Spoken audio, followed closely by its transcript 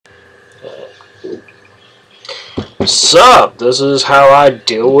Sup, this is how I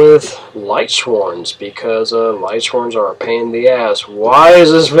deal with lightsworns, because lightsworns are a pain in the ass. Why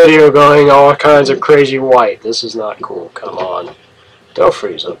is this video going all kinds of crazy white? This is not cool, come on. Don't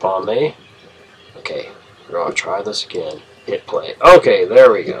freeze up on me. Okay, we're gonna try this again. Hit play. Okay,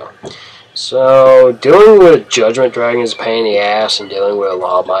 there we go. So, dealing with Judgment Dragon is a pain in the ass, and dealing with a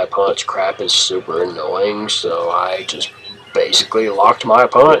lot of my opponent's crap is super annoying, so I just basically locked my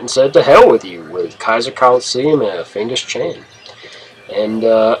opponent and said to hell with you with Kaiser Coliseum and a Fiendish Chain. And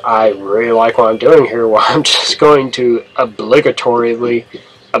I really like what I'm doing here, where I'm just going to obligatorily,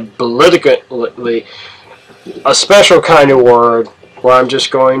 a special kind of word, where I'm just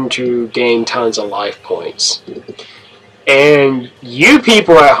going to gain tons of life points. And you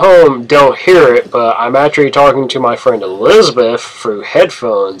people at home don't hear it, but I'm actually talking to my friend Elizabeth through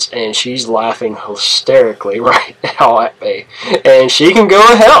headphones, and she's laughing hysterically right now at me. And she can go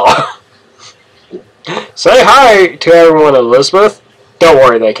to hell. Say hi to everyone, Elizabeth. Don't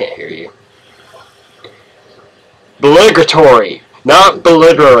worry, they can't hear you. Obligatory, not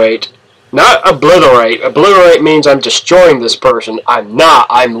belligerate. Not obliterate. Obliterate means I'm destroying this person. I'm not.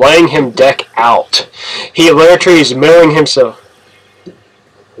 I'm laying him deck out. He literally is mirroring himself.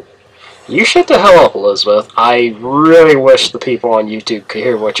 You shut the hell up, Elizabeth. I really wish the people on YouTube could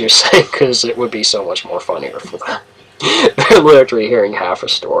hear what you're saying, because it would be so much more funnier for them. They're literally hearing half a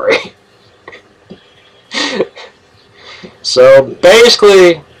story. So,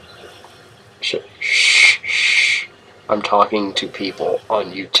 basically... Shh. I'm talking to people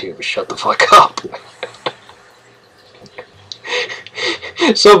on YouTube. Shut the fuck up.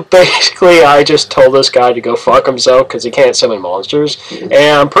 So basically, I just told this guy to go fuck himself because he can't summon monsters. And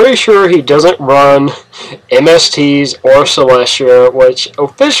I'm pretty sure he doesn't run MSTs or Celestia, which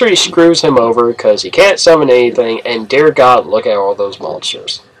officially screws him over because he can't summon anything. And dear God, look at all those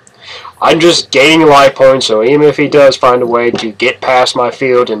monsters. I'm just gaining life points, so even if he does find a way to get past my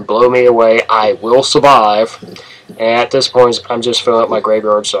field and blow me away, I will survive. And at this point, I'm just filling up my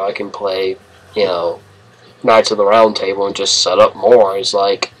graveyard so I can play, you know, Knights of the Round Table and just set up more. It's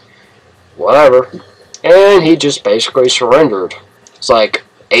like, whatever. And he just basically surrendered. It's like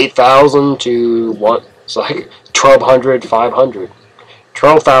 8,000 to what? It's like 1,200, 500.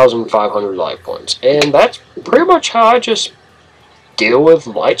 12,500 life points. And that's pretty much how I just deal with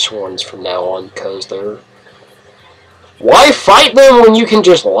lightsworns from now on, because they're... Why fight them when you can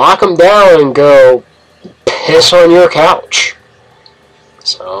just lock them down and go piss on your couch?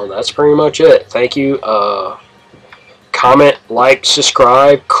 So that's pretty much it. Thank you. Comment, like,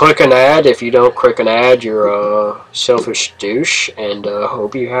 subscribe, click an ad. If you don't click an ad, you're a selfish douche. And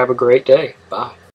hope you have a great day. Bye.